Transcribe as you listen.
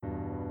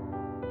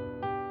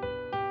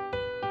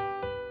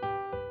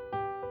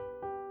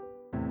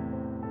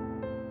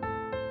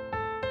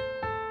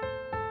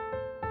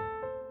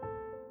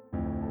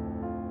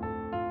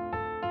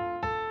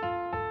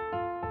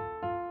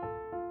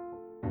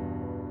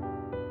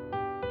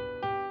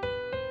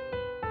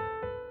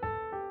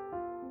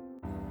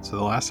So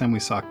the last time we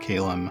saw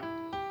Calum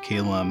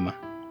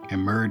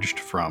emerged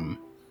from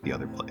the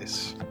other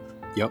place.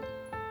 Yep.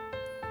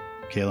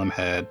 Calum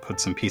had put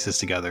some pieces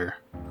together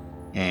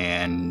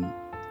and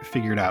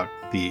figured out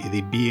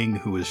the being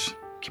who was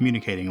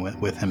communicating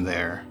with him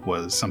there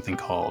was something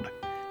called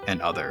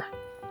an other.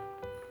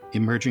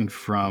 Emerging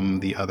from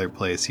the other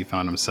place, he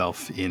found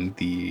himself in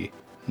the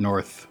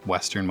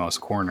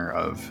northwesternmost corner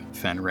of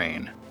Fen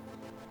Rain.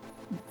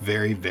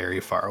 Very, very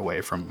far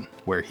away from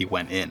where he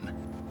went in.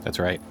 That's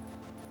right.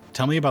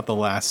 Tell me about the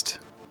last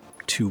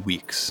 2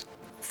 weeks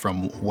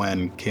from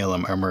when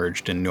Calum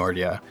emerged in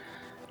Nordia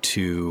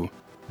to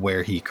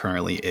where he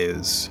currently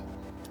is.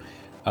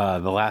 The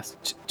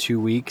last 2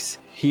 weeks,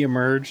 he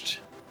emerged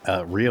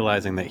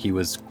realizing that he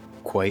was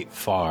quite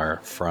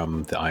far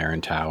from the Iron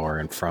Tower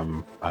and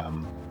from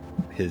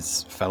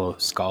his fellow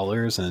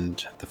scholars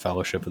and the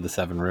Fellowship of the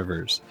Seven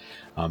Rivers.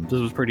 This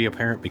was pretty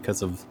apparent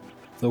because of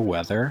the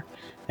weather,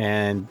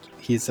 and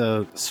he's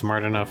a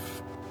smart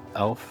enough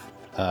elf.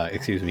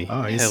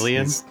 Hylian.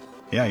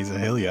 He's a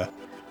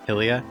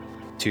Hylia.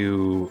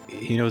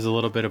 He knows a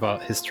little bit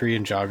about history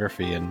and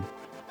geography, and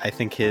I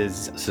think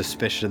his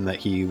suspicion that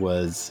he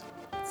was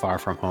far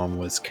from home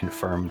was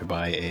confirmed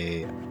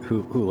by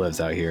who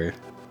lives out here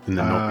in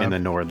the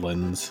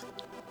Nordlands.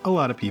 A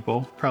lot of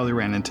people probably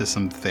ran into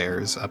some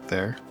Thayers up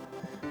there.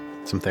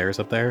 Some Thayers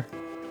up there?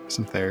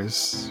 Some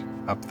Thayers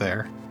up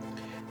there.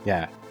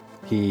 Yeah,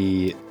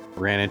 he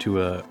ran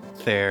into a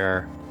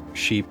Thayer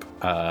sheep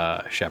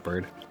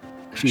shepherd.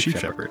 Sheep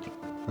shepherd.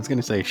 I was going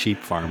to say sheep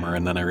farmer,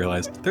 and then I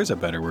realized there's a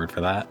better word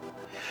for that.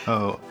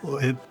 Oh,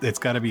 it's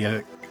got to be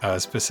a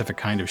specific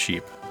kind of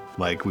sheep.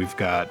 Like we've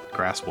got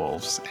grass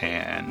wolves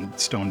and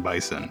stone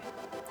bison.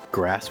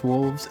 Grass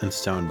wolves and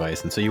stone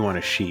bison. So you want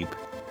a sheep.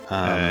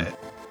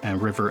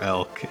 And river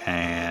elk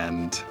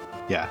and,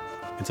 yeah.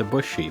 It's a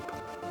bush sheep.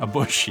 A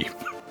bush sheep.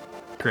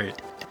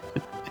 Great.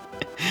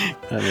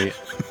 I mean,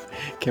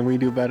 can we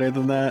do better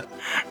than that?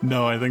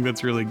 No, I think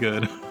that's really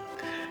good.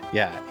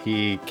 Yeah,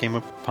 he came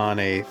upon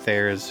a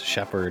Thayer's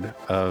shepherd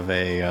of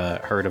a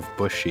herd of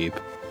bush sheep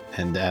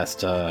and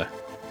asked,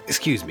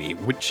 excuse me,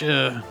 which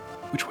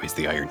way's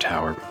the Iron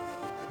Tower?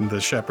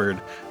 The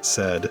shepherd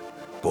said,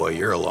 boy,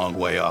 you're a long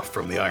way off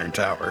from the Iron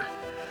Tower.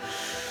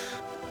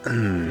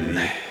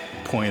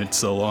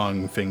 Pointed a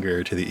long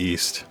finger to the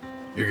east.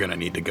 You're going to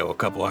need to go a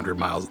couple 100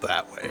 miles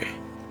that way.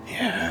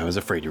 Yeah, I was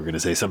afraid you were going to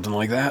say something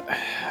like that.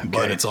 Okay.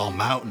 But it's all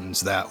mountains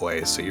that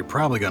way, so you're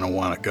probably going to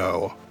want to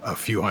go a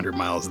few 100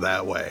 miles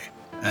that way,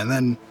 and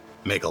then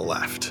make a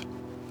left,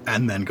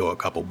 and then go a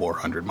couple more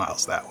 100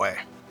 miles that way.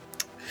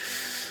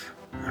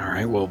 All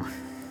right, well,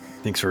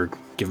 thanks for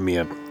giving me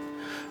a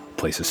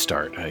place to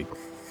start, I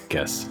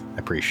guess. I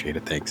appreciate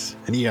it, thanks.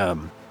 Any,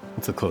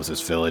 what's the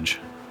closest village?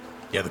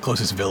 Yeah, the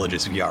closest village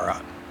is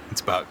Yarat.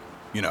 It's about,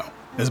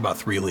 it's about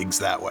 3 leagues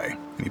that way,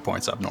 and he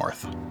points up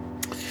north.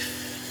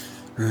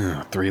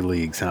 3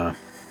 leagues, huh?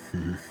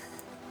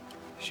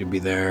 Should be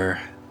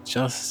there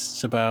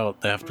just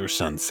about after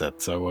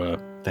sunset, so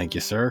thank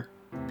you, sir.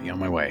 Be on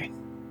my way.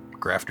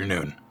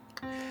 Grafternoon.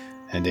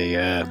 And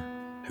a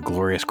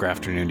glorious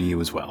grafternoon to you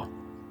as well.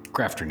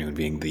 Grafternoon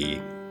being the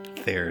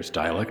Thayer's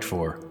dialect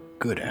for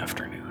good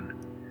afternoon,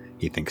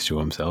 he thinks to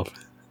himself.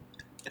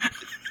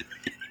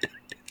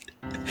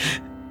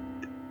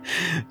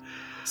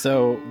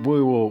 So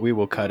we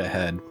will cut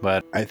ahead,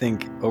 but I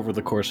think over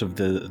the course of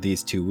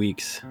these 2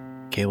 weeks,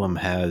 Calum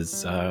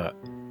has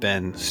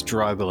been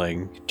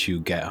struggling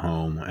to get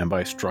home, and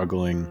by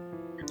struggling,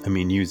 I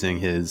mean using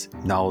his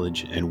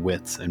knowledge and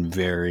wits and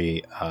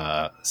very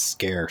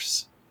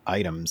scarce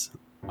items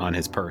on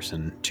his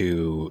person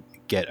to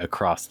get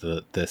across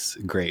this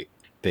great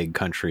big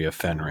country of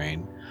Fen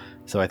Rain.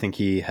 So I think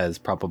he has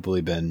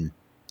probably been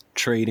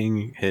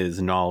trading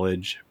his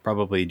knowledge,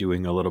 probably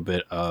doing a little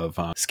bit of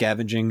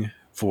scavenging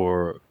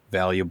for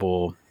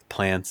valuable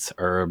plants,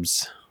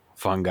 herbs,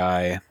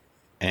 fungi,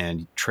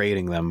 and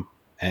trading them.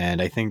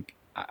 And I think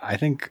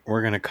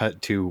we're going to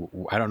cut to,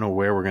 I don't know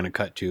where we're going to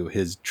cut to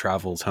his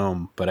travels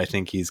home, but I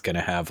think he's going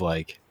to have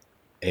like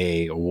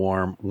a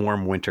warm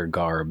winter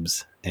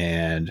garbs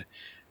and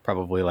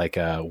probably like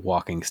a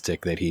walking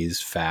stick that he's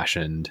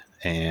fashioned,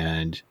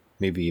 and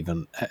maybe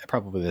even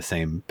probably the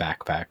same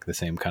backpack, the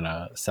same kind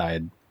of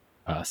side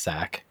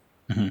sack.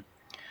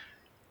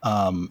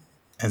 Mm-hmm.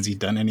 Has he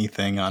done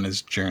anything on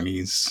his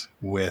journeys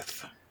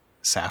with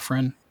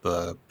Saffron,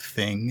 the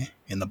thing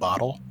in the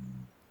bottle?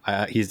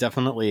 He's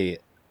definitely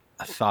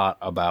thought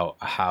about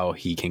how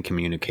he can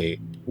communicate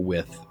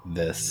with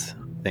this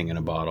thing in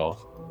a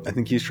bottle. I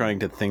think he's trying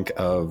to think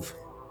of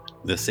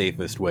the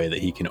safest way that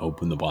he can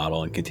open the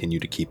bottle and continue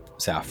to keep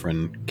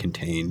Saffron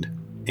contained.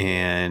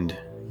 And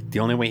the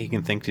only way he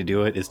can think to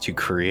do it is to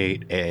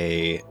create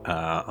a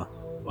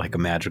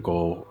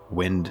magical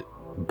wind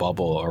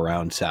bubble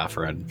around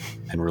Saffron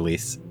and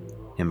release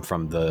him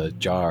from the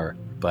jar.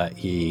 But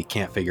he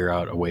can't figure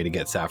out a way to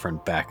get Saffron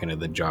back into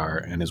the jar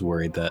and is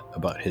worried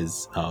about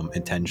his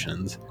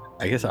intentions.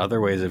 I guess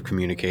other ways of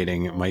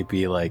communicating might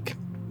be like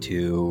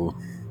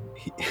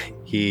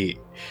he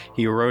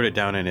wrote it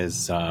down in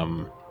his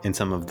in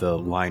some of the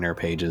liner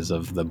pages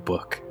of the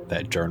book,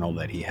 that journal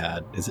that he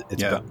had. It's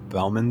Yeah.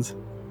 Bellman's?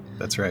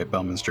 That's right,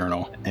 Bellman's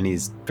journal. And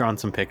he's drawn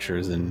some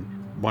pictures, and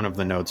one of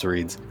the notes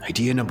reads,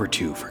 "Idea number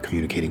 2 for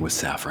communicating with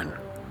Saffron.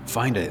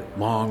 Find a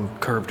long,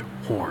 curved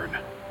horn.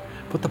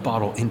 Put the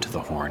bottle into the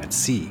horn and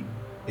see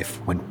if,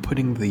 when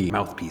putting the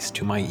mouthpiece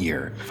to my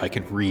ear, if I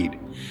can read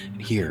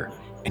and hear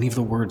any of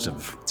the words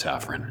of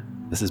Saffron.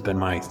 This has been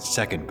my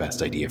second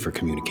best idea for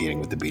communicating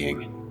with the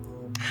being."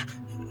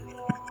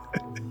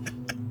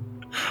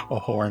 A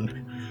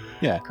horn.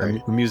 Yeah,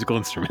 Great. a musical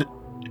instrument.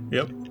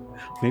 Yep.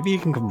 Maybe you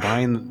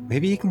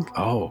can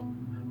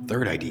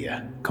third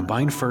idea.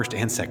 Combine first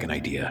and second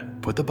idea.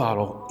 Put the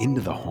bottle into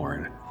the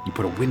horn. You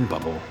put a wind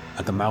bubble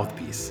at the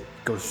mouthpiece.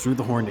 Goes through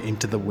the horn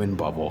into the wind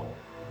bubble.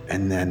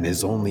 And then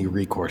his only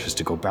recourse is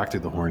to go back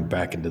through the horn,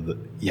 back into the...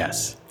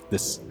 Yes,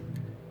 this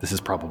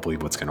is probably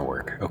what's going to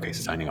work. Okay,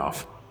 signing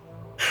off.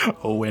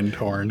 A wind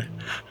horn.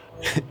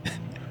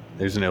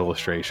 There's an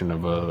illustration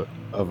of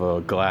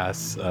a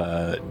glass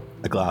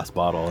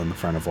bottle in the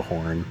front of a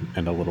horn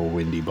and a little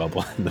windy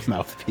bubble in the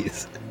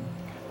mouthpiece.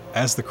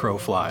 As the crow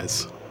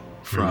flies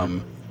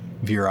from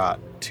Virat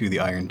to the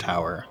Iron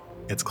Tower,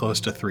 it's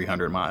close to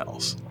 300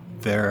 miles.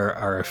 There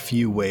are a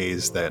few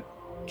ways that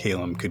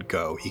Calum could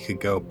go. He could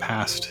go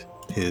past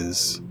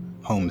his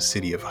home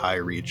city of High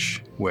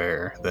Reach,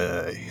 where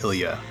the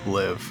Hylia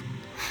live,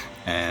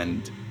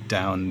 and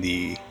down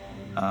the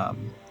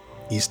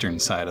eastern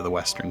side of the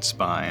Western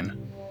Spine.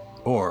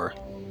 Or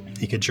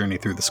he could journey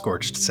through the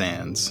Scorched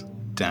Sands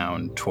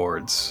down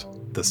towards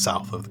the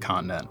south of the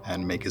continent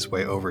and make his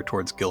way over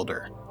towards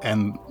Gilder.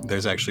 And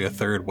there's actually a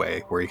third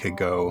way where he could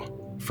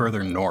go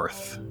further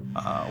north,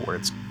 where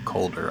it's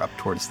colder, up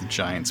towards the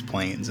Giants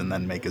Plains, and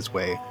then make his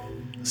way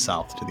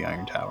south to the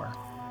Iron Tower.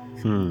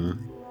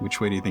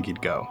 Which way do you think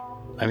he'd go?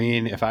 I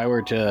mean, if I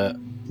were to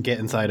get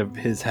inside of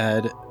his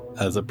head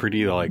as a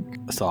pretty,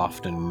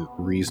 soft and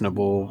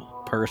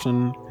reasonable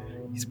person,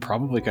 he's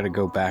probably got to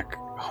go back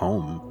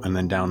home and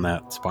then down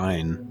that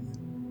spine.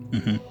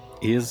 I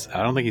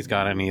don't think he's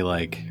got any,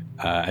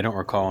 I don't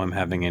recall him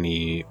having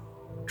any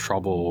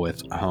trouble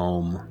with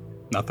home.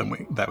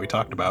 Nothing that we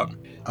talked about.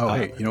 Oh,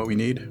 hey, you know what we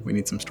need? We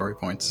need some story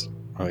points.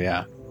 Oh,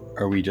 yeah.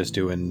 Are we just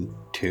doing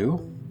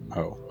 2?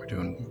 Oh. We're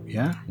doing,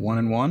 1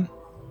 and 1.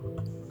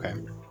 Okay.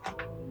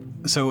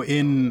 So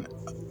in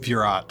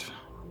Virat,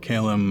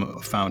 Calum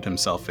found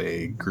himself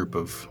a group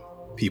of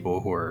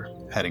people who are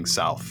heading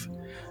south.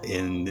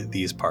 In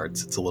these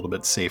parts, it's a little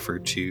bit safer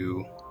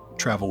to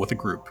travel with a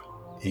group.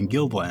 In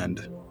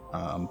Guildland,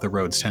 the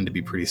roads tend to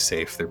be pretty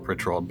safe. They're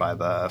patrolled by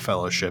the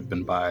Fellowship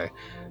and by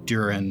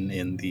Durin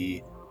in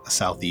the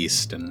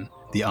southeast, and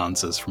the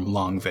Ansas from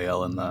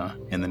Longvale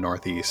in the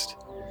northeast.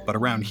 But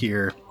around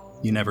here,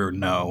 you never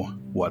know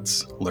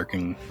what's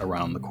lurking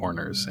around the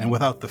corners. And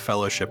without the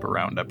Fellowship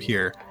around up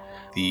here,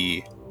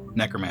 the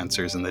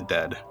necromancers and the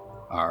dead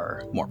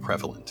are more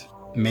prevalent.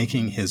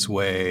 Making his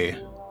way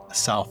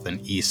south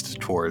and east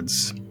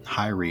towards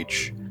High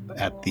Reach,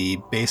 at the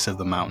base of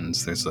the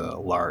mountains, there's a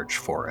large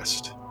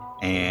forest.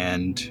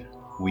 And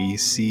we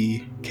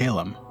see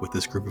Calum with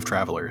this group of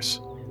travelers.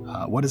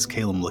 What is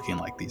Calum looking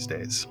like these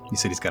days? You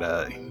said he's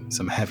got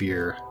some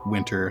heavier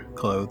winter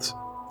clothes.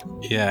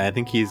 Yeah, I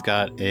think he's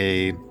got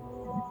a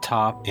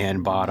top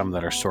and bottom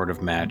that are sort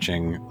of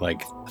matching,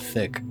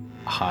 thick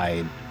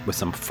hide with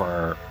some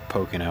fur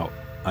poking out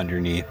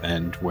underneath,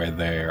 and where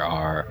there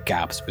are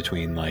gaps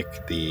between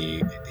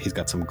he's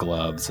got some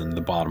gloves and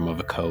the bottom of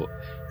a coat,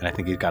 and I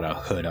think he's got a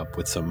hood up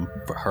with some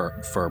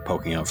fur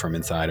poking out from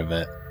inside of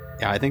it.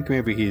 Yeah, I think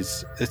maybe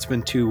it's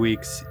been 2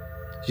 weeks.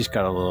 He's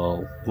got a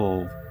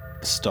little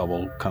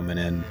stubble coming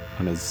in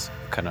on his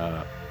kind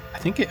of, I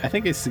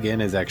think his skin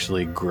is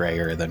actually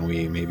grayer than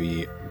we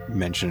maybe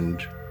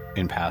mentioned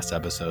in past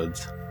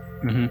episodes.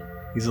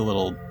 He's a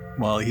little,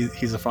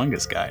 he's a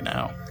fungus guy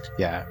now.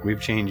 Yeah,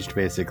 we've changed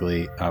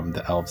basically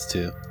the elves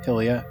to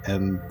Hylia,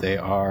 and they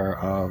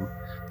are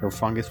they're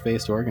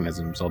fungus-based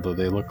organisms, although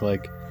they look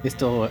like they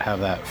still have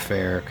that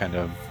fair kind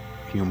of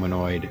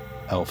humanoid,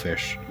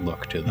 elfish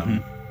look to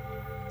them.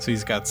 So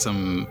he's got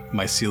some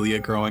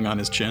mycelia growing on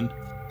his chin?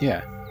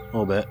 Yeah, a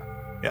little bit.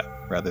 Yeah,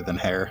 rather than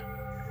hair.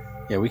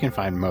 Yeah, we can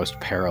find most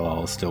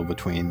parallels still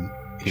between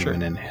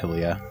human and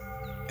Hylia.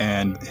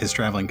 And his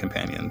traveling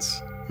companions,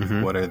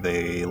 what are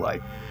they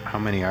like? How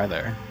many are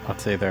there?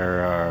 I'd say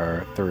there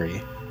are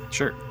 3.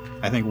 Sure.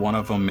 I think one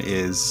of them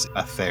is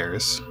a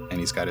Thayers, and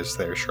he's got his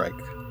Thayer Shrike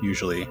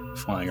usually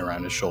flying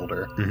around his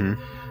shoulder.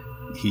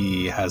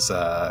 He has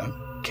a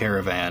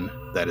caravan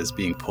that is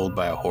being pulled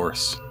by a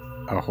horse.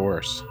 A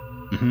horse?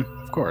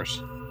 Of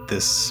course.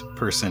 This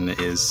person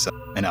is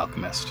an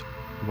alchemist.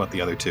 What about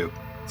the other 2?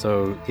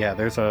 So, yeah,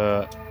 there's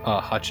a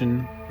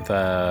Hutchin with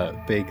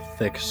a big,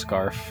 thick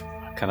scarf.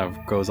 Kind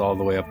of goes all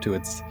the way up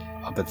its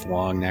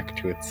long neck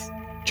to its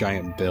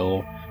giant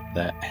bill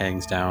that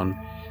hangs down.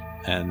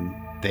 And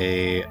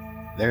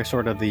they're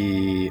sort of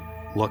the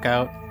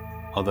lookout,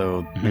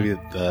 although maybe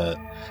the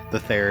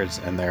Thayers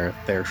and their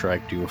Thayer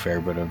Shrike do a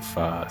fair bit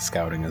of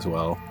scouting as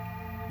well.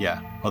 Yeah.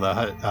 Well,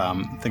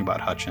 the thing about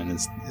Hutchin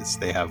is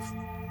they have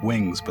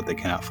wings, but they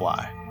cannot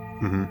fly.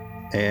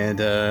 And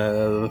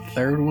the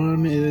third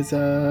one is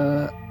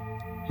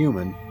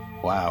human.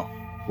 Wow.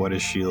 What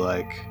is she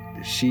like?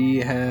 She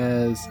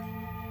has,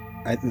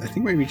 I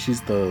think maybe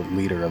she's the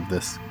leader of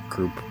this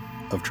group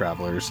of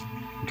travelers.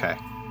 Okay.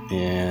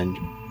 And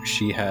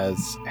she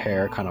has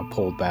hair kind of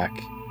pulled back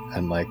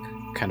and like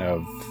kind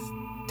of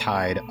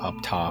tied up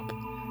top,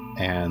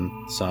 and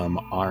some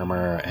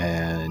armor,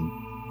 and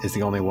is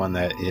the only one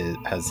that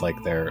has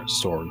like their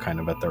sword kind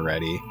of at the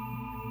ready.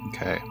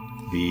 Okay.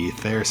 The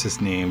Theris is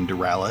named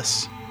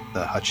Rallis,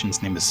 the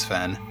Hutchins name is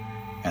Sven,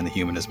 and the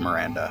human is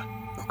Miranda.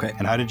 Okay.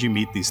 And how did you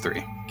meet these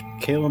three?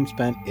 Caleb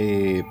spent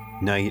a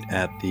night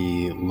at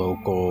the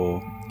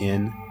local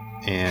inn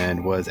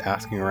and was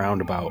asking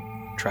around about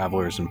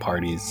travelers and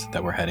parties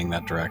that were heading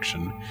that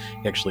direction.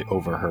 He actually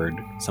overheard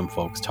some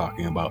folks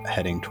talking about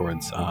heading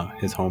towards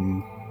his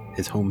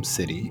home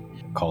city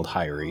called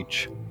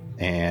Highreach,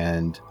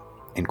 and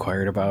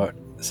inquired about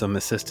some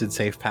assisted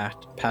safe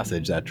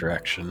passage that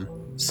direction.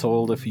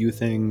 Sold a few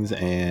things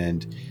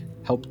and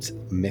helped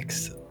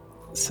mix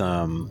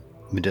some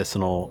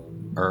medicinal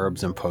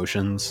herbs and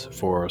potions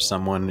for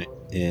someone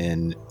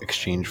in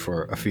exchange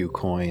for a few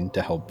coin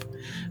to help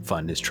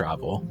fund his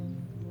travel.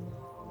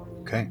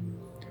 Okay.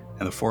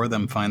 And the four of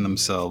them find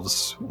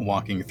themselves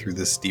walking through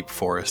this deep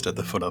forest at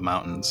the foot of the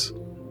mountains.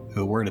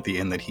 The word at the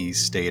inn that he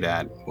stayed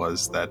at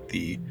was that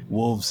the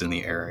wolves in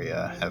the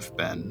area have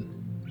been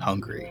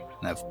hungry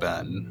and have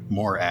been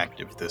more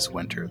active this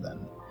winter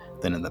than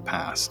in the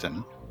past,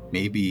 and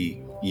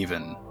maybe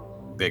even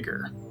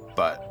bigger.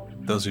 But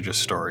those are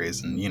just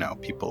stories,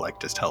 and people like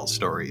to tell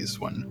stories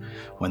when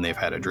they've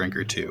had a drink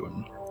or two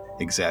and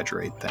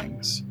exaggerate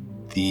things.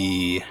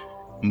 The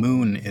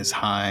moon is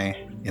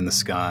high in the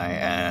sky,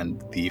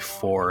 and the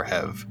four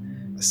have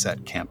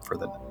set camp for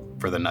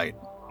the night.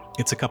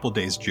 It's a couple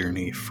days'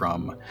 journey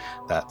from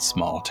that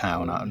small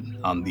town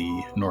on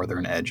the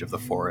northern edge of the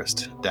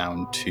forest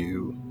down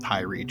to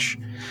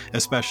Highreach,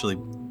 especially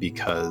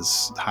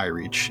because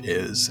Highreach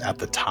is at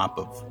the top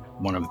of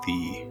one of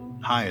the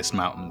highest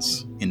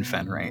mountains in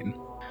Fenrain.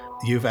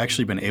 You've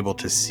actually been able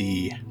to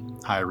see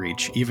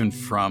Highreach even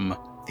from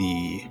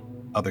the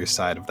other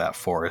side of that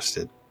forest.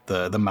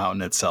 The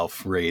mountain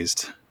itself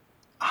raised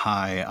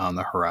high on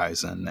the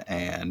horizon,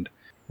 and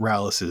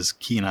Rallis's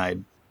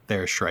keen-eyed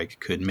Therishrike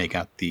could make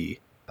out the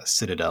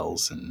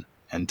citadels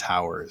and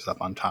towers up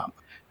on top.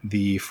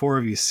 The four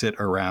of you sit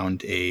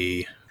around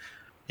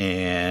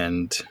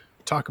and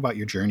talk about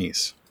your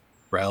journeys.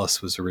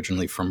 Rallis was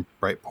originally from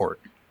Brightport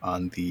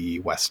on the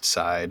west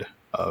side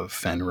of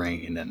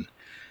Fenrain, and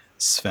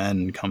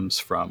Sven comes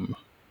from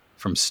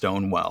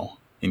Stonewell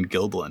in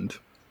Guildland,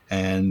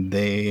 and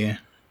they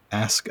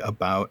ask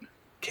about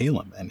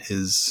Caleb and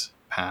his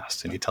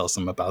past, and he tells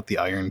them about the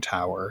Iron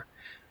Tower.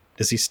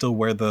 Does he still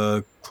wear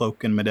the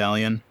cloak and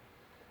medallion?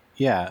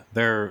 Yeah,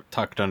 they're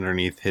tucked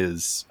underneath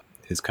his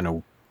kind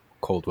of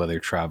cold weather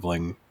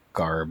traveling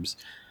garbs,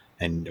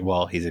 and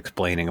while he's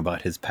explaining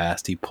about his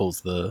past, he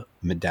pulls the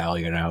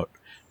medallion out,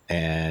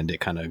 and it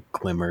kind of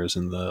glimmers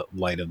in the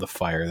light of the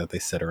fire that they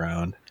sit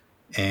around.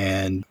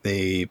 And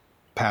they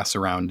pass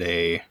around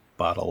a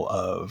bottle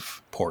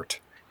of port,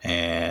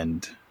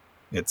 and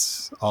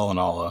it's all in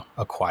all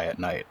a quiet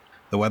night.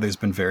 The weather's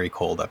been very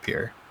cold up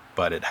here,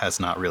 but it has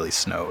not really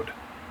snowed.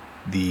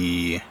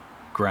 The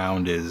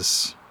ground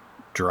is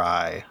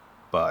dry,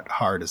 but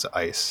hard as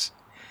ice,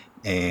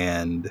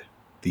 and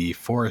the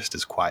forest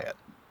is quiet.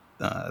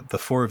 The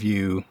four of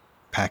you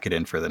pack it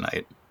in for the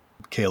night.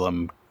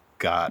 Caleb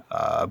got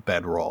a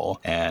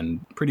bedroll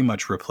and pretty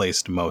much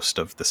replaced most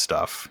of the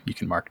stuff. You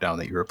can mark down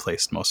that you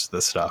replaced most of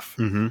the stuff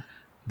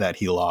that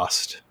he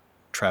lost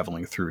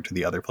traveling through to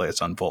the other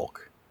place on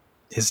Volk.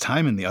 His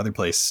time in the other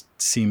place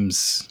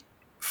seems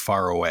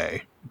far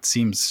away. It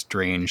seems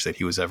strange that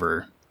he was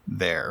ever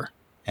there.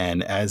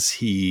 And as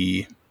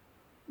he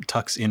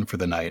tucks in for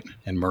the night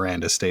and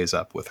Miranda stays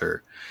up with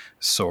her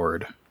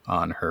sword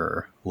on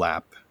her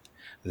lap,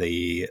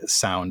 the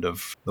sound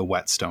of the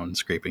whetstone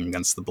scraping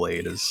against the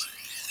blade is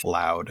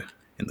loud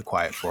in the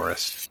quiet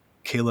forest.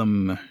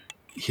 Caleb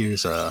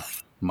hears a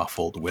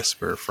muffled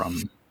whisper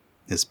from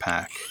his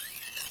pack.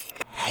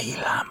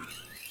 Caleb.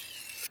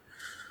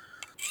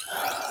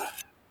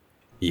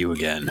 You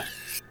again.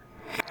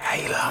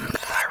 Caleb.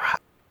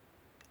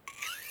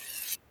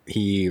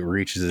 He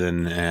reaches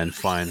in and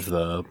finds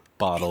the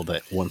bottle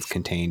that once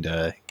contained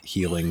a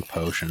healing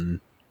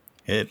potion.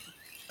 It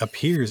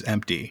appears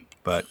empty,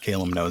 but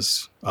Caleb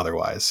knows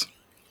otherwise.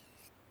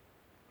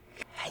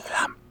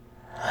 Caleb,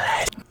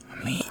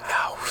 let me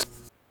out.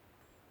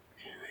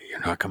 You're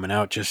not coming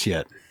out just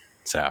yet,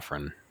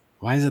 Saffron.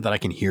 Why is it that I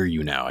can hear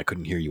you now? I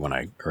couldn't hear you when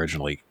I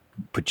originally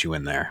put you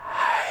in there.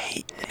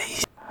 I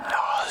need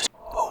not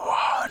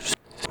want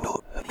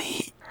to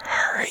be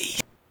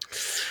hurried.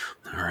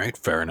 All right,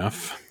 fair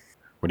enough.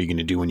 What are you going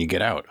to do when you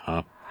get out,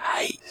 huh?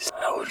 I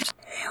would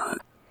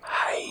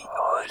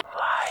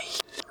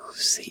like to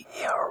see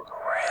your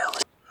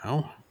relic.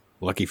 Well,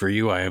 lucky for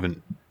you, I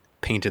haven't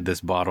painted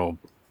this bottle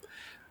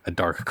a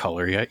dark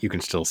color yet. You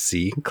can still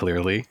see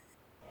clearly.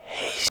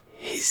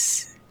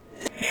 His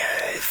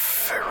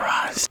for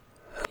us.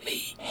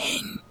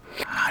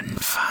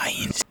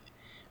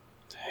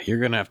 you're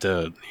gonna have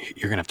to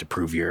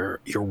prove your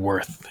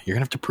worth. You're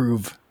gonna have to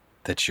prove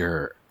that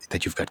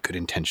you've got good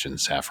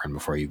intentions, Saffron,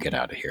 before you get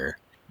out of here.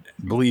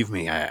 Believe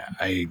me,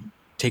 I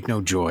take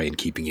no joy in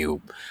keeping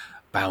you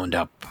bound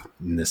up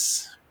in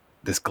this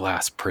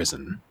glass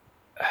prison.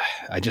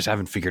 I just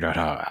haven't figured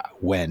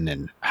out when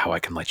and how I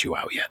can let you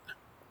out yet.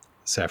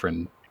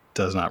 Saffron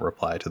does not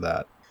reply to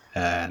that,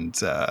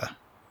 and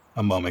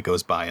a moment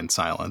goes by in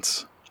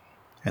silence,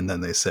 and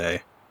then they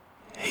say,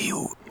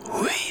 You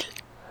will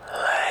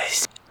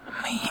let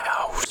me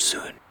out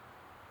soon.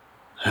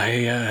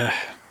 I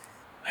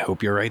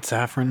hope you're right,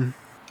 Saffron.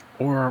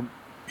 Or,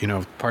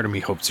 part of me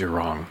hopes you're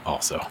wrong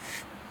also.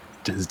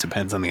 It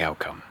depends on the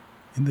outcome.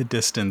 In the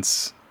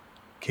distance,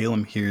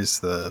 Caleb hears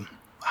the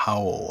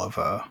howl of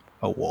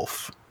a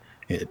wolf.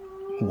 It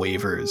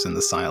wavers in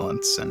the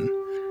silence, and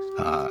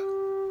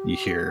you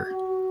hear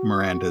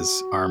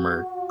Miranda's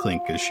armor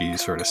clink as she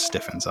sort of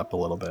stiffens up a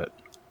little bit,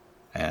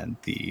 and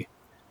the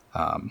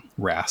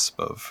rasp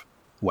of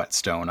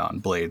whetstone on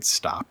blades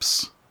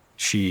stops.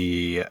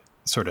 She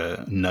sort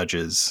of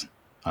nudges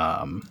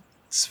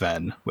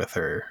Sven with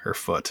her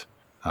foot,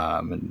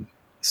 and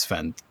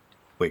Sven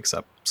wakes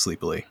up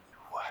sleepily.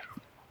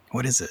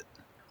 What is it?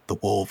 The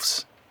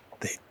wolves.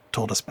 They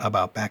told us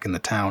about back in the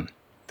town.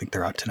 I think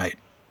they're out tonight.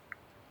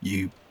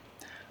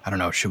 I don't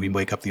know, should we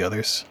wake up the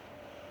others?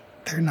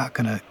 They're not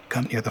gonna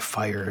come near the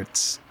fire.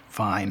 It's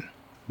fine.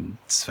 And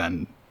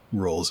Sven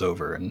rolls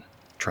over and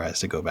tries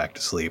to go back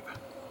to sleep.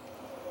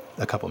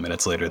 A couple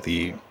minutes later,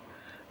 the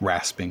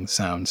rasping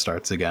sound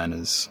starts again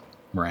as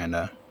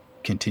Miranda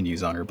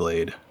continues on her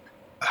blade.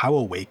 How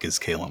awake is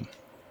Caleb?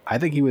 I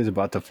think he was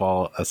about to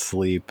fall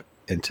asleep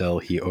until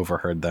he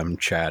overheard them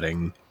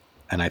chatting.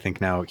 And I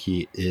think now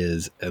he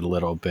is a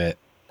little bit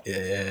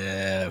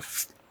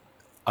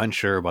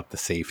unsure about the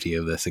safety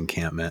of this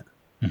encampment.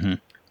 Mm-hmm.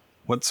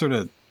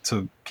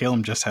 So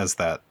Caleb just has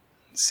that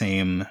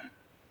same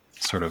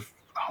sort of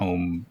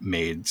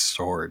homemade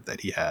sword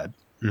that he had,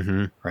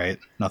 right?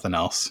 Nothing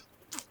else.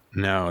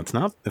 No, it's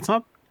not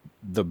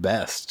the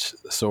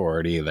best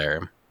sword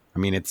either. I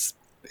mean, it's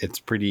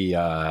pretty,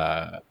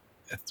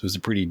 it was a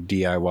pretty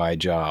DIY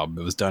job.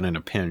 It was done in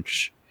a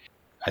pinch.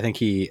 I think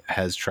he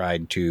has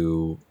tried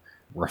to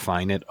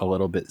refine it a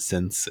little bit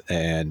since,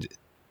 and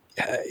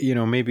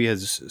maybe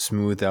has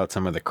smoothed out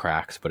some of the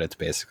cracks, but it's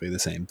basically the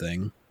same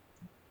thing.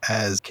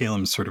 As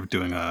Caleb's sort of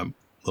doing a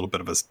little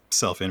bit of a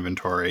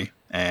self-inventory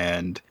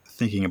and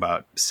thinking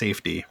about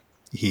safety,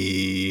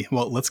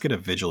 let's get a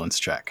vigilance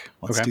check.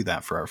 Let's do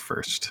that for our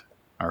first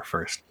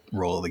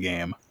roll of the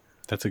game.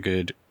 That's a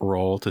good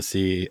roll to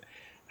see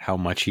how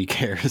much he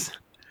cares.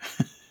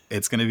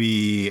 It's going to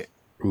be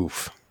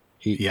oof.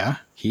 He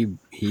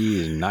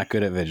is not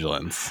good at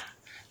vigilance.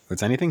 If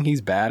it's anything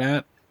he's bad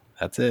at,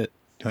 that's it.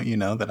 Don't you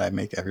know that I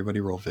make everybody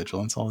roll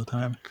vigilance all the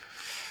time?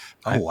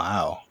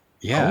 Wow.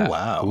 Yeah. Oh,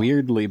 wow.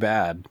 Weirdly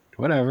bad.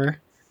 Whatever.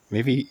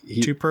 Maybe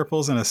 2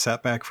 purples and a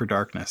setback for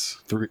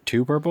darkness.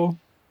 2 purple?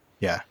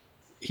 Yeah.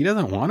 He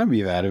doesn't want to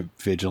be bad at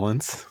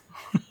vigilance.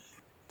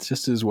 It's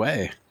just his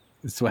way.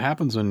 It's what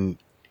happens when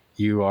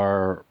you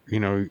are,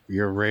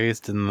 you're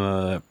raised in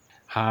the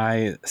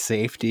high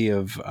safety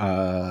of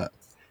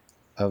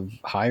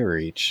High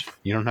Reach.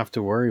 You don't have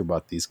to worry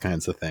about these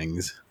kinds of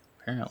things.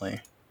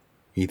 Apparently.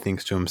 He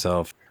thinks to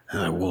himself,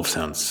 that wolf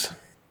sounds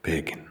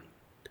big and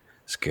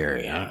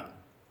scary, huh?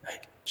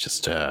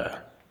 Just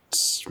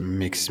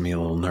makes me a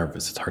little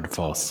nervous. It's hard to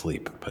fall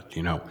asleep. But,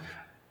 the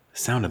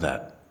sound of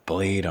that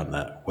blade on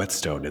that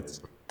whetstone, it's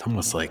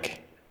almost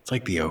like, it's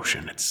like the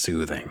ocean. It's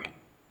soothing.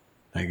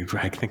 I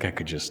think I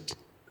could just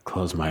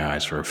close my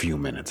eyes for a few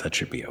minutes. That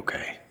should be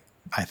okay.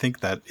 I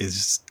think that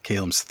is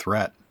Caleb's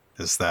threat,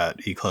 is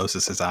that he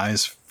closes his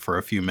eyes for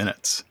a few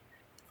minutes.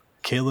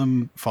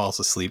 Caleb falls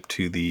asleep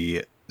to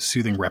the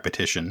soothing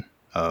repetition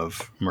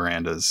of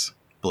Miranda's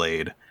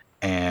blade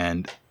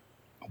and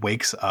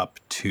wakes up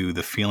to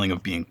the feeling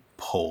of being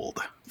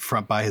pulled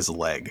by his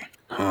leg.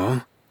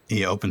 Huh?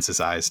 He opens his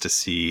eyes to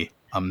see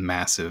a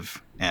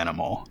massive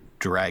animal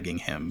dragging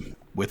him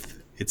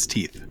with its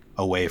teeth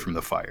away from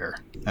the fire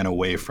and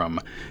away from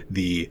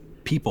the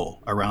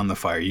people around the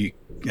fire.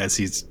 As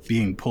he's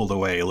being pulled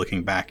away,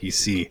 looking back, you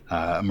see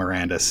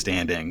Miranda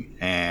standing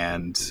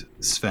and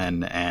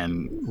Sven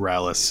and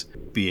Rallis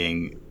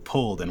being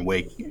pulled and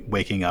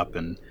waking up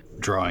and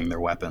drawing their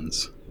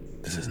weapons.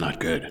 This is not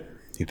good,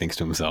 he thinks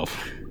to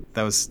himself.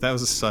 That was a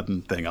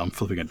sudden thing. I'm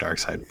flipping a dark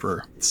side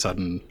for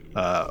sudden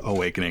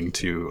awakening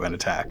to an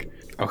attack.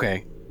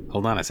 Okay,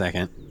 hold on a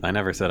second. I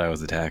never said I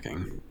was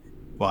attacking.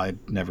 Well, I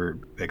never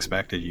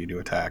expected you to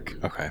attack.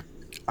 Okay.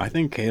 I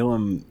think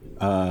Caleb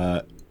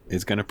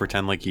is going to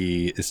pretend like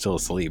he is still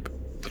asleep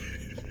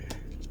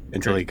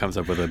until he comes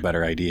up with a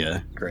better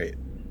idea. Great.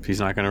 If he's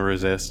not going to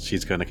resist,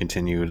 he's going to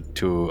continue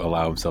to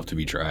allow himself to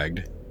be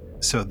dragged.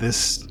 So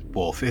this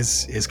wolf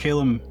is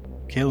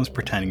Caleb's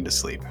pretending to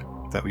sleep.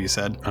 Is that what you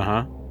said?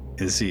 Uh-huh.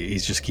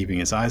 He's just keeping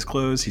his eyes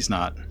closed? He's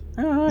not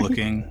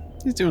looking?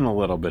 He's doing a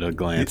little bit of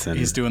glancing.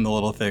 He's doing the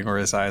little thing where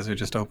his eyes are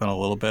just open a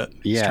little bit.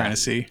 Yeah. He's trying to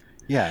see.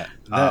 Yeah.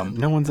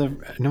 No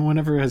one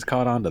ever has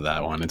caught on to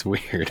that one. It's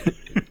weird.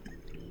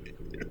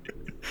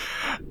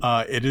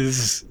 It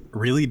is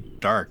really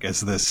dark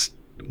as this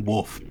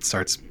wolf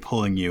starts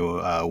pulling you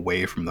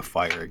away from the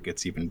fire. It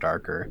gets even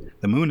darker.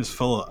 The moon is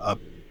full up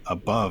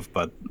above,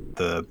 but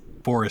the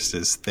forest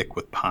is thick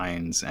with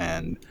pines,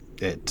 and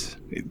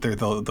they're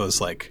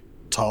those like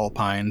tall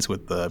pines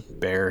with the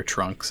bare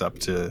trunks up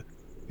to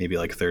maybe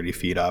like 30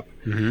 feet up,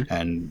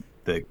 and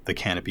the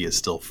canopy is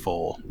still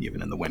full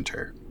even in the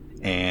winter.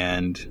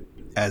 And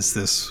as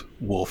this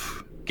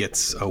wolf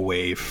gets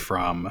away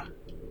from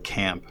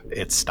camp,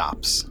 it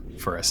stops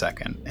for a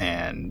second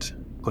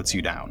and puts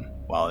you down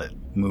while it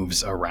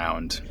moves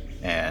around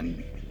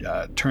and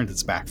turns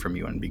its back from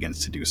you and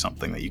begins to do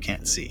something that you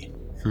can't see.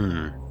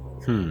 There's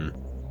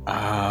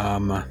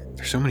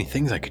so many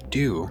things I could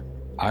do.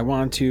 I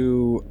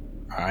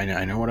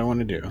know what I want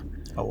to do.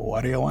 Oh,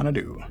 what do you want to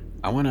do?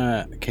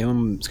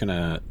 Caleb's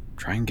gonna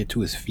try and get to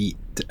his feet,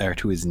 or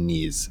to his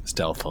knees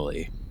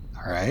stealthily.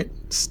 All right,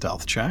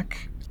 stealth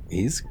check.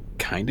 He's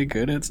kind of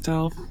good at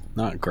stealth.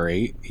 Not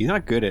great. He's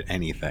not good at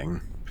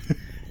anything.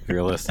 If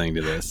you're listening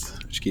to this,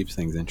 which keeps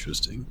things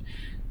interesting.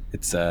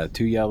 It's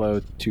 2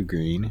 yellow, 2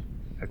 green.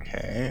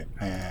 Okay,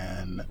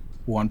 and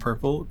 1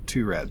 purple,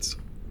 2 reds.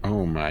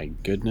 Oh my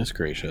goodness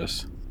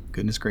gracious.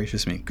 Goodness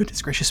gracious me.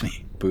 Goodness gracious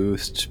me.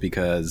 Boost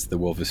because the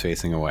wolf is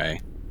facing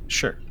away.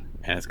 Sure.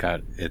 And it's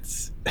got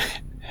its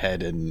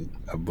head in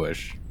a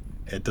bush.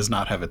 It does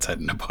not have its head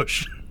in a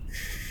bush.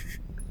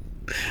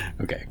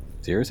 Okay.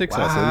 0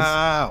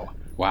 successes.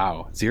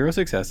 Wow. 0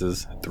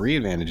 successes, 3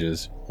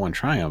 advantages, 1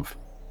 triumph,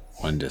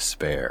 1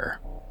 despair.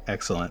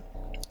 Excellent.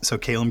 So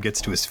Caleb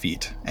gets to his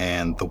feet,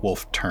 and the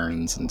wolf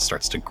turns and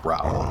starts to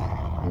growl.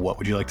 What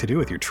would you like to do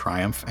with your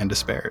triumph and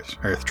despairs,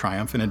 or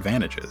triumph and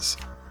advantages?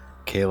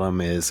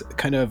 Caleb is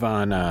kind of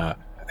on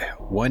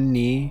one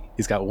knee.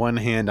 He's got one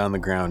hand on the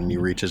ground, and he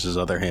reaches his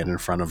other hand in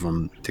front of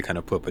him to kind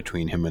of put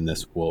between him and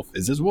this wolf.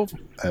 Is this wolf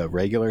a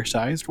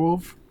regular-sized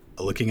wolf?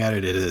 Looking at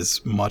it, it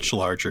is much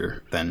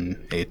larger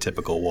than a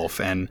typical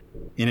wolf, and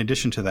in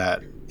addition to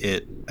that,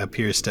 it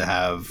appears to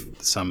have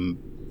some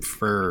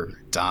fur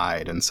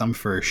dyed and some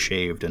fur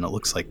shaved, and it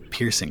looks like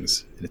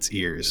piercings in its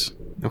ears.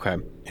 Okay.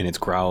 And it's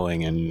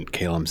growling, and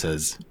Caleb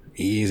says,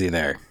 "Easy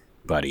there,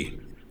 buddy.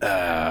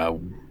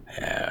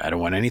 I don't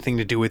want anything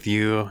to do with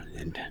you,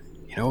 and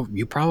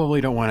you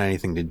probably don't want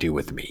anything to do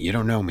with me. You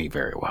don't know me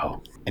very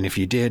well, and if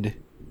you did,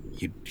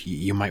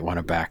 you might want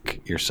to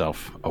back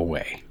yourself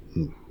away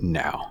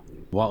now."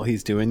 While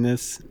he's doing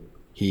this,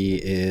 he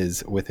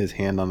is with his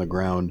hand on the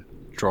ground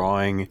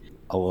drawing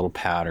a little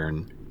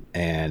pattern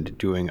and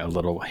doing a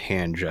little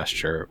hand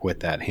gesture with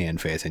that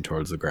hand facing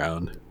towards the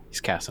ground. He's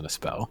casting a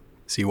spell.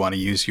 So you want to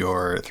use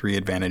your 3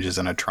 advantages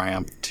and a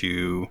triumph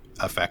to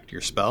affect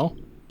your spell?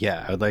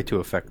 Yeah, I'd like to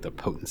affect the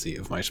potency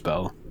of my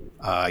spell.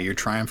 Your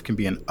triumph can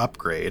be an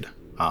upgrade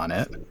on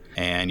it,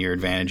 and your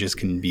advantages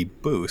can be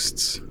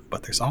boosts,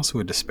 but there's also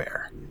a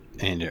despair.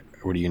 And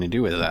what are you going to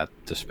do with that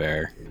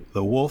despair?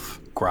 The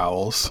wolf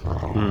growls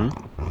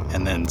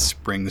and then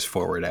springs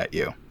forward at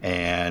you,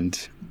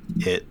 and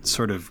it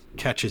sort of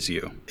catches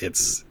you.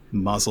 Its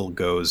muzzle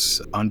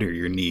goes under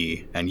your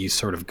knee, and you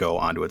sort of go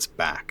onto its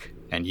back,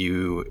 and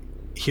you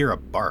hear a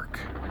bark.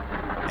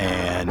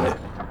 And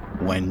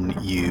when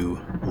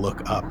you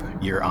look up,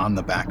 you're on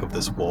the back of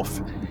this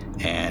wolf,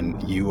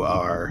 and you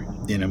are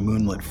in a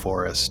moonlit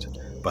forest,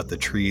 but the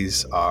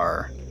trees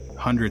are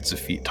hundreds of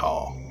feet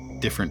tall,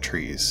 different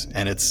trees,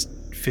 and it's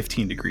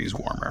 15 degrees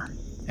warmer.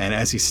 And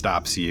as he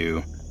stops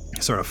you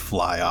sort of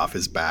fly off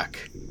his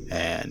back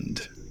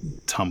and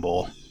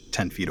tumble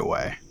 10 feet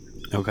away.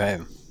 Okay.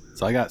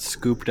 So I got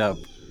scooped up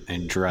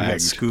and dragged. You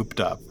got scooped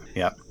up.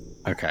 Yep.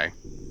 Okay.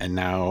 And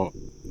now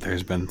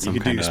there's been some you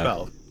can kind do of... your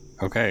spell.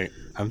 Okay.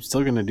 I'm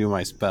still going to do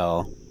my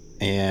spell.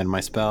 And my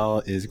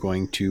spell is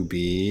going to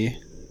be...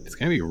 It's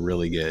going to be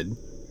really good.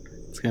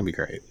 It's going to be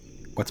great.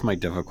 What's my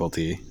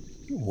difficulty?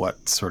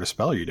 What sort of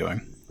spell are you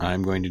doing?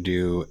 I'm going to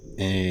do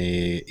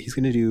a... He's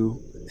going to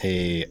do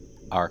a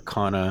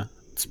Arcana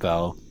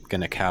spell.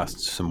 Going to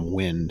cast some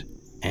wind.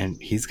 And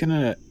he's going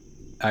to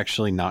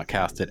actually not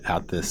cast it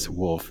at this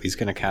wolf. He's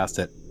going to cast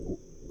it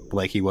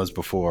like he was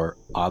before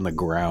on the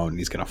ground.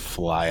 He's going to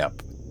fly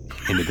up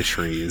into the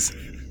trees.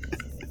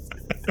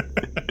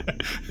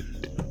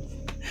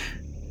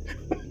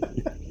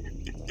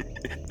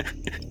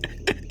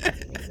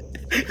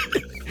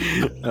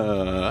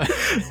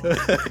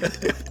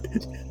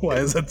 Why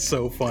is that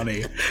so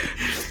funny?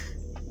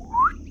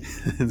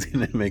 It's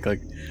going to make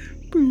like...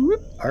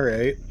 All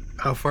right.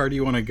 How far do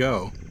you want to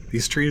go?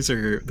 These trees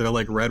they're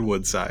like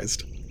redwood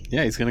sized.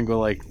 Yeah, he's gonna go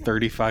like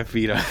 35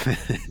 feet up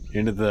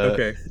into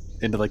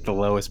like the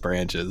lowest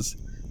branches.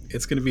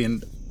 It's gonna be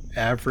an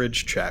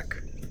average check.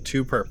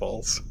 2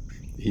 purples.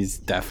 He's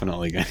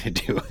definitely gonna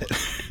do it.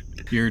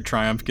 Your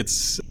triumph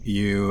gets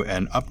you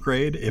an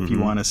upgrade if you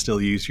want to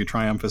still use your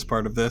triumph as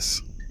part of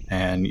this,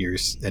 and your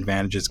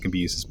advantages can be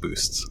used as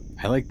boosts.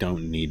 I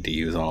don't need to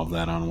use all of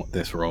that on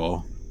this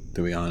roll,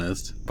 to be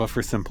honest. But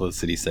for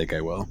simplicity's sake,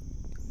 I will.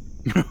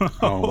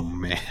 Oh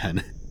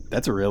man,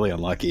 that's really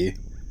unlucky.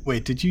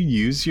 Wait, did you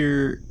use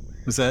your...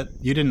 Was that...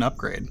 You didn't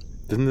upgrade.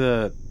 Didn't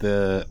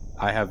the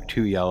I have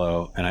 2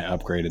 yellow, and I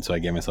upgraded, so I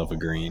gave myself a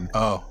green.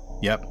 Oh,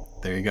 yep.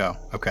 There you go.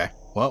 Okay.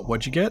 Well,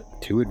 what'd you get?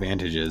 2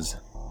 advantages.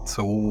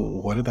 So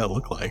what did that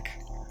look like?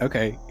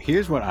 Okay,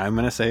 here's what I'm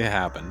gonna say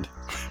happened.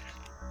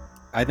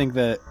 I think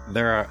that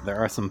there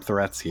are some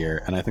threats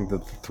here, and I think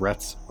that the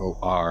threats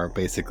are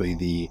basically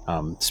the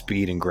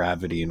speed and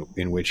gravity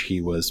in which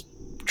he was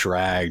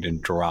dragged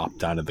and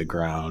dropped onto the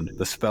ground.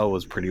 The spell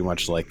was pretty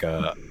much like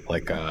a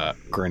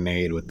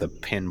grenade with the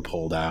pin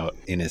pulled out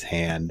in his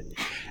hand,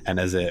 and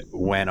as it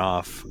went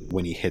off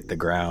when he hit the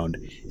ground,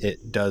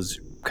 it does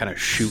kind of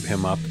shoot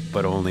him up,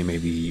 but only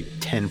maybe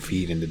 10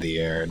 feet into the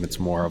air, and it's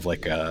more of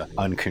like a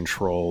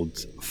uncontrolled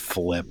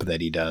flip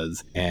that he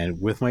does. And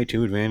with my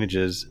 2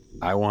 advantages,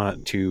 I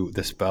want to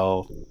the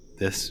spell,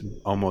 this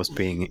almost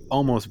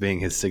being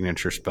his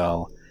signature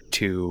spell,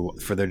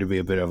 for there to be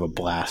a bit of a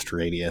blast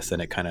radius,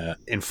 and it kind of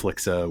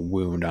inflicts a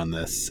wound on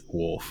this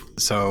wolf.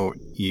 So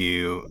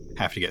you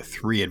have to get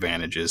 3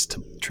 advantages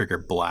to trigger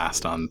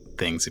blast on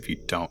things if you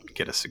don't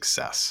get a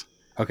success.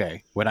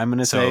 Okay, what I'm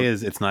gonna say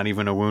is it's not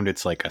even a wound.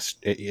 It's like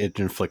it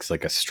inflicts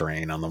like a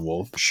strain on the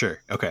wolf. Sure.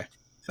 Okay,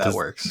 that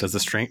works. Does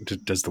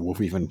the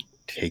wolf even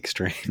take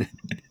strain?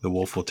 The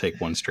wolf will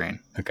take 1 strain.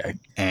 Okay.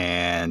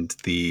 And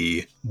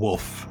the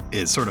wolf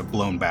is sort of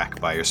blown back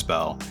by your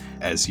spell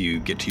as you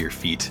get to your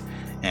feet,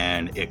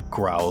 and it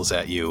growls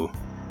at you.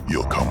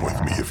 You'll come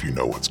with me if you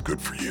know what's good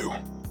for you.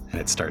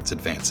 And it starts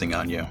advancing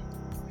on you.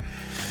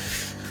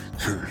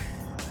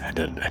 I had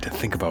to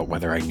think about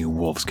whether I knew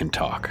wolves can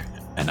talk,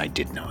 and I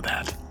did know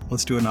that.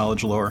 Let's do a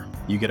knowledge lore.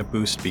 You get a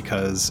boost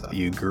because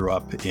you grew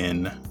up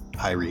in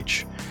High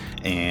Reach,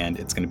 and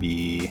it's going to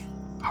be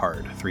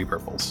hard. 3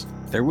 purples.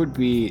 There would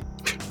be,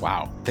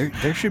 wow,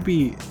 there should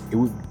be, it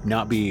would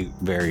not be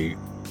very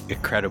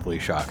incredibly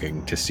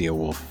shocking to see a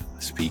wolf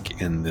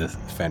speak in the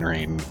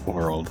Fenrain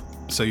world.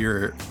 So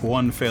your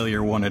 1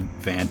 failure, 1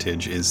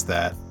 advantage is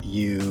that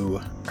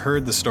you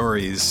heard the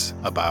stories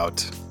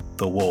about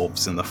the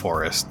wolves in the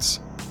forests,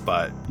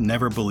 but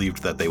never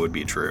believed that they would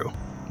be true.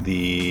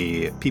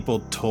 The people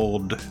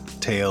told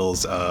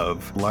tales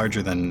of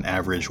larger than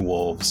average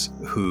wolves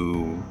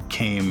who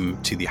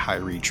came to the High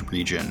Reach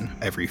region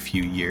every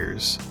few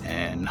years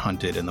and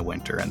hunted in the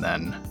winter and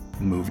then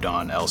moved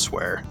on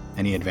elsewhere.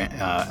 Any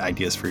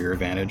ideas for your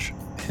advantage?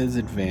 His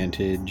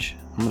advantage,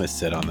 I'm going to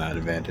sit on that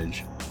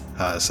advantage.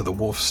 So the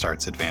wolf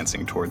starts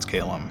advancing towards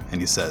Calum,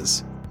 and he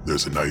says,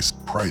 There's a nice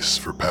price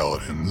for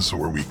paladins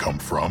where we come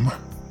from.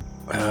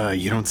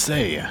 You don't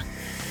say.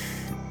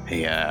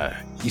 Hey,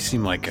 you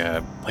seem like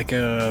a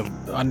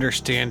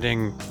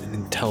understanding and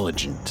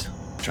intelligent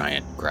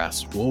giant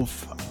grass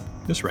wolf.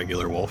 Just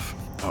regular wolf.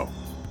 Oh,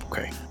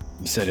 okay.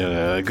 You said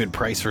a good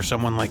price for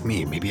someone like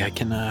me. Maybe I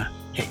can,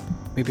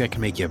 maybe I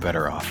can make you a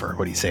better offer.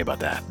 What do you say about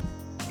that?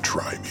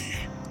 Try me.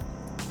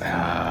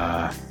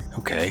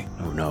 Okay.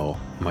 I don't know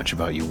much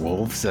about you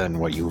wolves and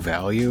what you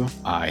value.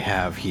 I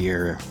have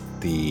here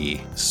the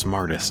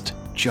smartest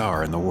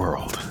jar in the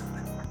world.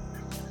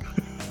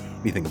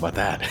 What do you think about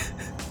that?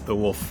 The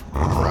wolf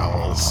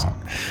growls.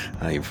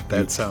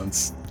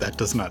 That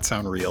does not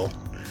sound real.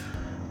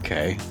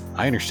 Okay.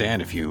 I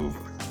understand if you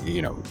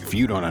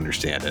don't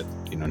understand it.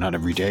 Not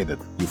every day that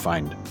you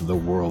find the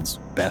world's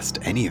best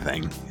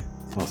anything.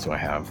 What else do I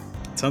have?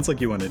 It sounds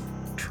like you want to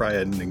try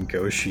a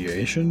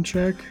negotiation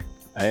check.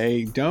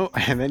 I don't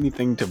have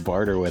anything to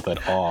barter with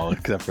at all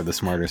except for the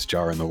smartest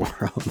jar in the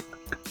world.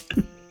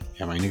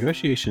 Yeah, my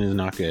negotiation is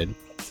not good.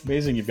 It's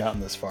amazing you've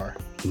gotten this far.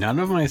 None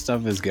of my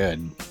stuff is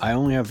good. I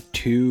only have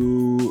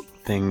 2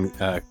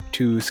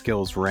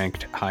 skills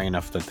ranked high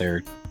enough that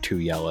they're 2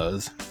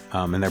 yellows.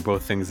 And they're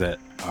both things that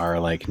are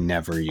like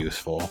never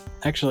useful.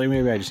 Actually,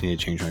 maybe I just need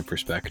to change my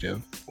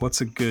perspective.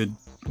 What's a good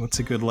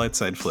light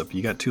side flip?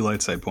 You got 2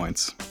 light side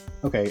points.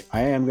 Okay, I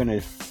am gonna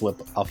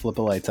flip. I'll flip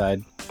a light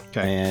side.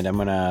 Okay. And I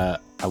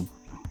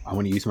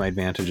want to use my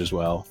advantage as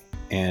well.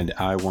 And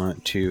I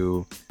want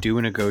to do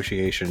a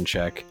negotiation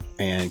check.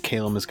 And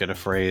Calum is going to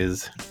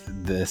phrase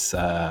this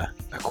a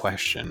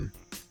question.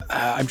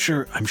 I'm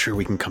sure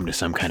we can come to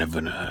some kind of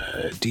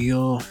a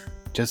deal.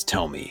 Just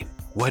tell me,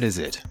 what is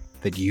it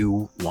that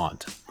you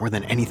want more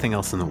than anything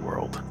else in the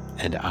world?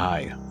 And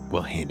I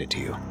will hand it to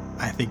you.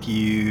 I think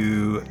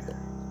you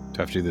Do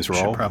I have to do this roll?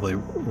 should probably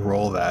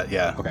roll that.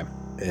 Yeah. Okay.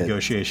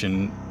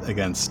 Negotiation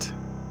against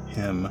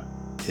him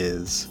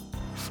is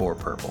 4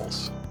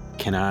 purples.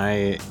 Can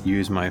I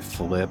use my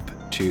flip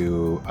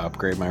to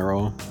upgrade my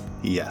roll?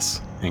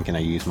 Yes. And can I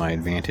use my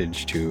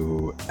advantage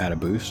to add a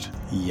boost?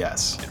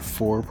 Yes.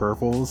 4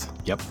 purples.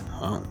 Yep.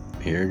 Oh,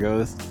 here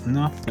goes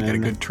nothing. You got a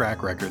good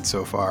track record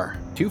so far.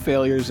 2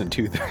 failures and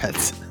 2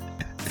 threats.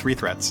 3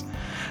 threats.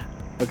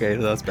 Okay,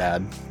 that's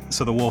bad.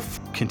 So the wolf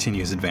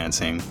continues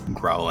advancing,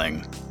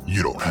 growling,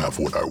 You don't have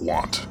what I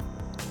want.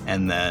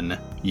 and then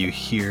you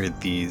hear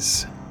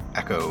these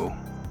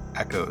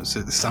echoes.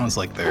 It sounds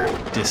like they're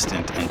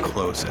distant and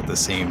close at the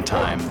same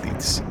time.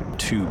 These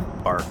 2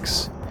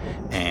 barks,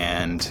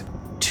 and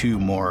 2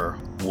 more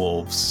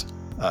wolves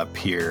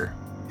appear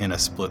in a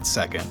split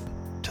second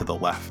to the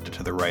left,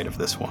 to the right of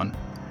this one.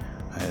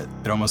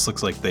 It almost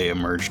looks like they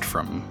emerged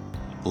from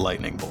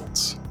lightning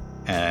bolts.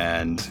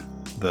 And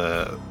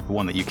the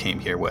one that you came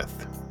here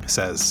with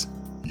says,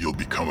 You'll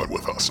be coming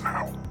with us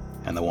now.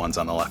 and the ones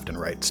on the left and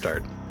right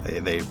start.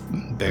 They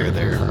bare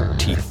their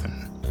teeth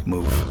and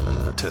move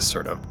to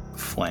sort of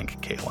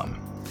flank Calum.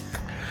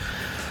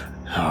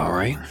 All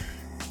right.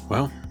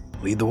 Well,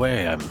 lead the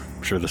way. I'm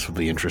sure this will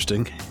be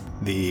interesting.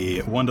 The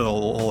one to the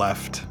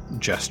left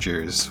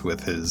gestures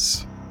with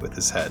his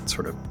head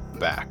sort of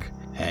back,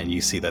 and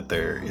you see that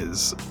there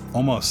is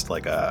almost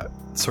like a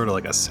sort of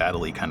like a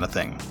saddle-y kind of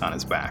thing on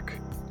his back.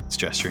 It's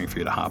gesturing for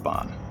you to hop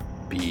on.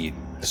 Be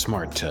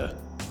smart to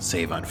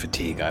save on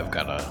fatigue. I've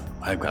got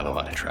a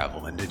lot of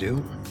traveling to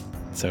do.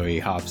 So he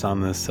hops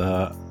on this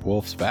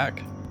wolf's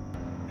back.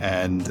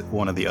 And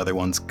one of the other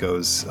ones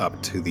goes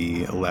up to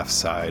the left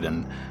side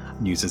and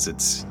uses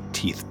its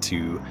teeth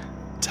to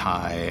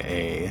tie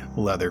a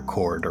leather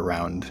cord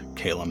around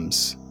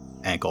Calum's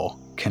ankle,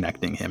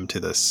 connecting him to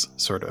this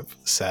sort of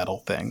saddle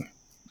thing.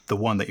 The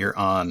one that you're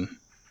on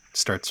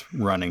starts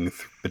running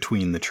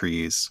between the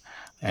trees,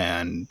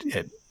 and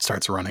it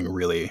starts running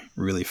really,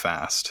 really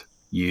fast.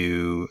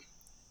 You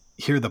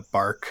hear the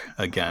bark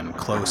again,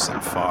 close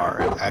and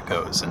far. It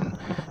echoes, and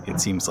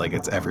it seems like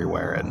it's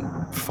everywhere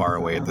and far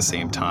away at the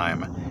same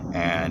time.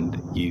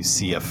 And you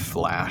see a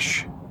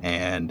flash,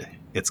 and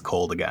it's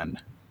cold again.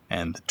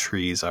 And the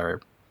trees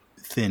are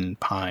thin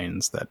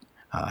pines that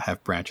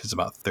have branches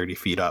about 30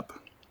 feet up.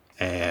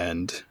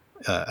 And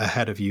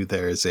ahead of you,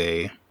 there's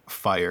a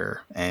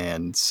fire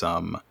and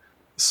some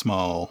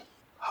small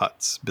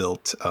huts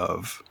built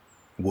of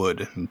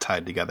wood and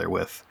tied together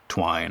with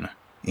twine.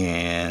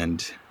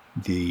 And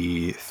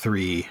the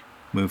three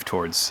move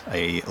towards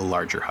a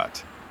larger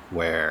hut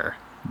where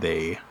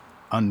they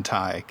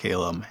untie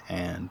Calum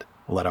and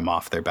let him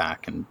off their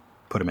back and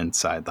put him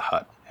inside the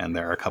hut. And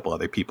there are a couple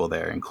other people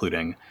there,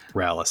 including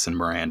Rallis and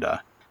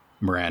Miranda.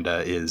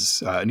 Miranda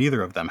is,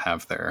 neither of them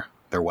have their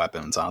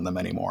weapons on them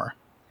anymore.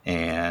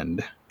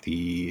 And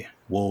the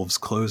wolves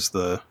close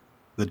the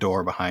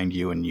door behind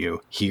you, and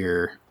you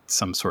hear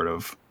some sort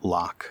of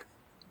lock.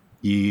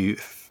 You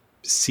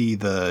see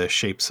the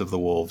shapes of the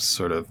wolves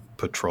sort of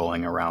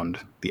patrolling around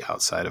the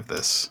outside of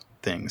this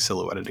thing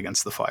silhouetted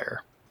against the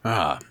fire.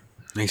 Ah,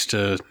 nice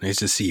to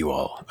see you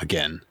all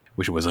again.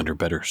 Wish it was under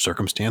better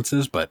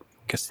circumstances, but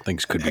guess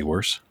things could be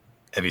worse.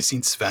 Have you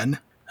seen Sven?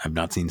 I've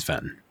not seen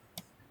Sven.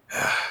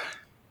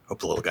 Hope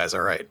the little guy's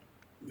all right.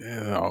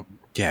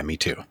 Yeah, me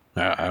too.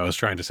 I was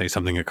trying to say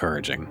something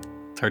encouraging.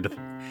 It's hard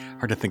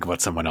to think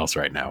about someone else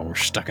right now. We're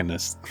stuck in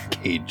this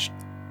cage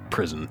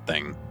prison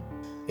thing.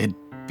 It'd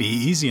be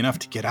easy enough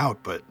to get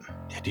out, but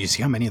do you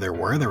see how many there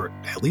were? There were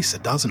at least a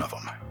dozen of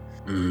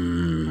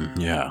them.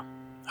 Yeah.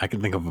 I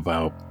can think of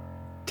about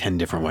 10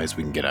 different ways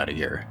we can get out of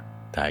here.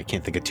 I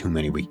can't think of too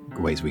many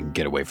ways we can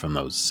get away from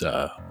those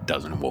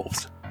dozen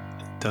wolves.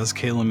 Does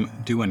Calum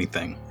do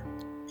anything?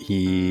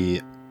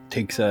 He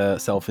takes a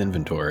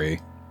self-inventory.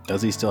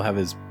 Does he still have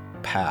his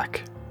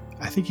pack?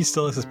 I think he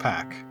still has his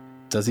pack.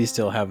 Does he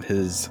still have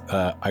his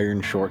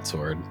iron short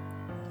sword?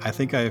 I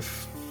think I'm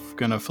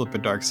gonna flip a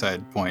dark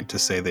side point to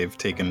say they've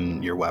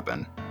taken your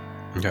weapon.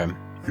 Okay.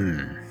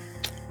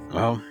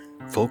 Well,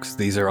 folks,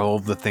 these are all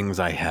the things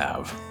I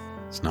have.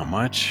 It's not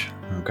much.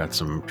 I've got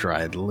some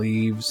dried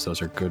leaves.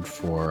 Those are good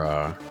for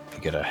if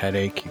you get a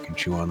headache, you can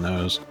chew on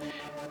those.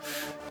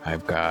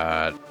 I've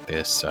got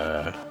this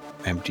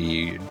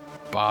empty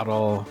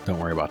bottle. Don't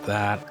worry about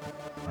that.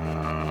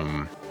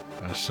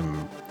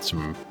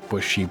 Some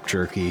bush sheep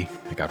jerky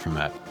I got from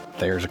that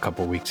Thayer's a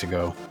couple weeks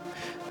ago.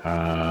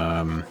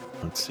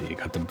 Let's see.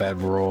 Got the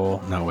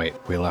bedroll. No, wait.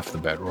 We left the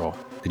bedroll.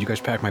 Did you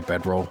guys pack my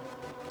bedroll?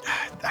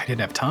 I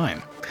didn't have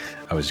time.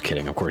 I was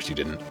kidding. Of course you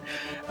didn't.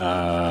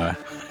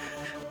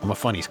 I'm a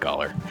funny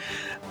scholar.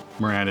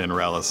 Miranda and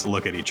Rallis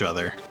look at each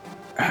other.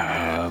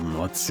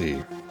 Let's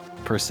see.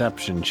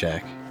 Perception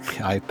check.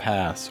 I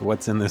pass.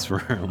 What's in this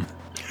room?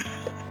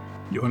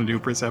 You want to do a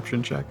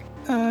perception check?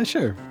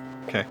 Sure.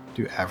 Okay.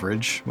 Do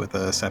average with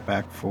a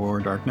setback for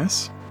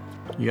darkness.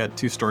 You got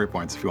 2 story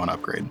points if you want to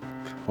upgrade.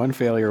 1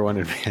 failure, 1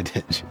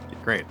 advantage.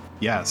 Great.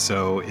 Yeah,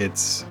 so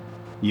it's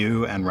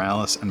you and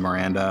Rallis and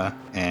Miranda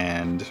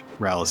and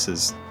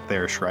Rallis's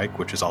Thayer Shrike,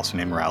 which is also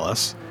named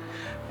Rallis,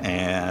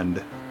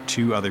 and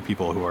 2 other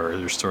people who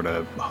are sort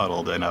of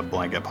huddled in a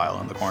blanket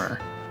pile in the corner.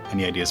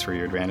 Any ideas for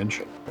your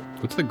advantage?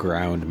 What's the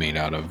ground made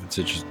out of? It's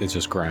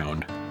just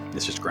ground.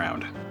 It's just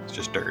ground. It's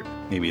just dirt.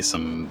 Maybe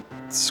some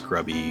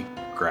scrubby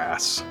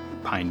grass,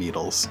 pine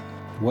needles.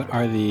 What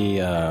are the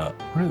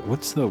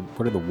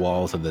what are the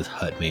walls of this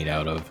hut made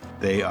out of?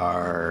 They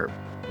are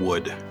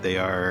wood. They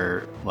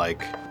are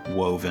like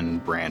woven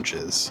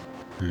branches.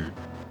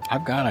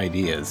 I've got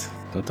ideas.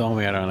 Don't tell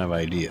me I don't have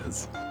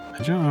ideas.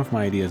 I don't know if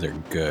my ideas are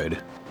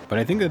good, but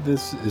I think that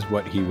this is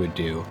what he would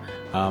do.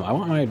 I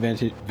want my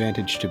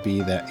advantage to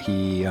be that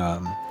he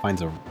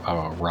finds a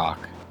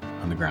rock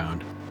on the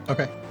ground.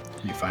 Okay.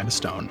 You find a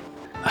stone.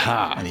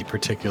 Aha! Any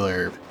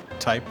particular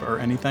type or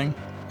anything?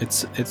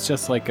 It's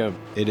just like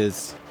it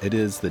is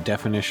the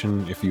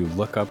definition. If you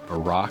look up a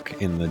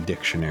rock in the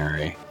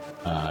dictionary,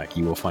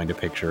 you will find a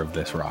picture of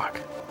this rock.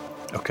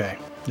 Okay.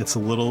 It's a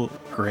little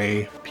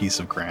gray piece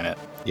of granite.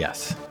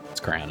 Yes, it's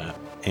granite.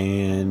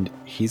 And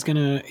he's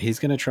gonna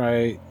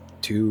try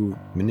to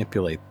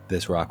manipulate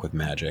this rock with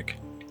magic.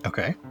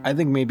 Okay. I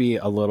think maybe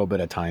a little bit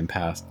of time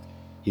passed.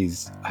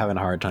 He's having a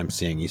hard time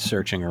seeing. He's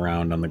searching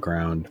around on the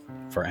ground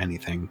for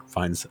anything.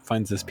 Finds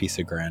this piece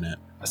of granite.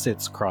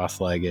 Sits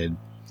cross-legged,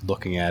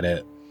 looking at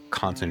it,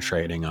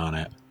 concentrating on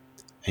it.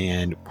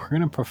 And we're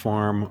gonna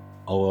perform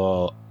a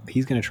little.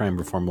 He's gonna try and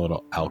perform a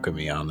little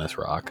alchemy on this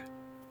rock.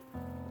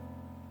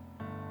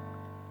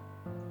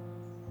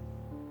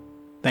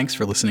 Thanks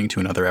for listening to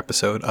another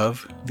episode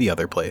of The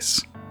Other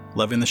Place.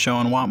 Loving the show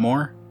and want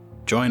more?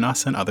 Join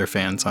us and other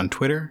fans on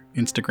Twitter,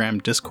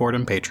 Instagram, Discord,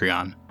 and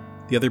Patreon.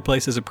 The Other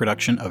Place is a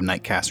production of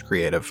Nightcast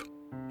Creative.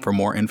 For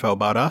more info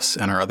about us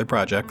and our other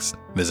projects,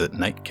 visit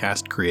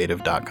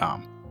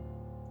nightcastcreative.com.